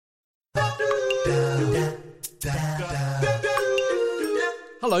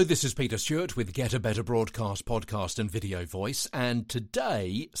Hello, this is Peter Stewart with Get a Better Broadcast podcast and video voice, and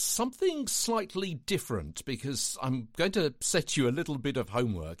today something slightly different because I'm going to set you a little bit of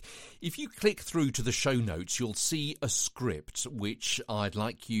homework. If you click through to the show notes, you'll see a script which I'd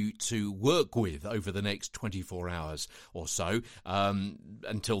like you to work with over the next 24 hours or so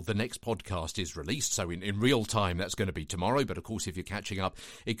until the next podcast is released. So in real time, that's going to be tomorrow, but of course if you're catching up,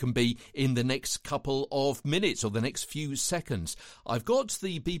 it can be in the next couple of minutes or the next few seconds. I've got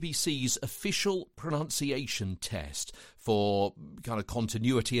the BBC's official pronunciation test for kind of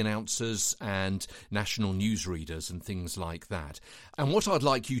continuity announcers and national newsreaders and things like that. And what I'd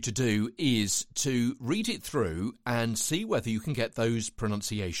like you to do is to read it through and see whether you can get those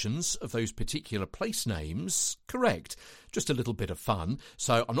pronunciations of those particular place names correct. Just a little bit of fun.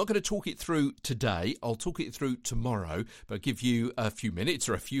 So I'm not going to talk it through today. I'll talk it through tomorrow, but give you a few minutes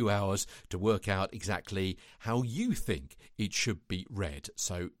or a few hours to work out exactly how you think it should be read.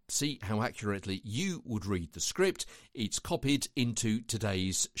 So see how accurately you would read the script. It's copied into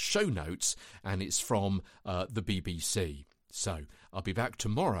today's show notes and it's from the BBC. So I'll be back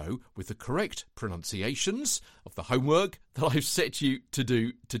tomorrow with the correct pronunciations of the homework that I've set you to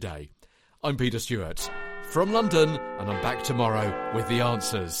do today. I'm Peter Stewart from London, and I'm back tomorrow with the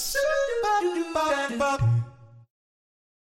answers.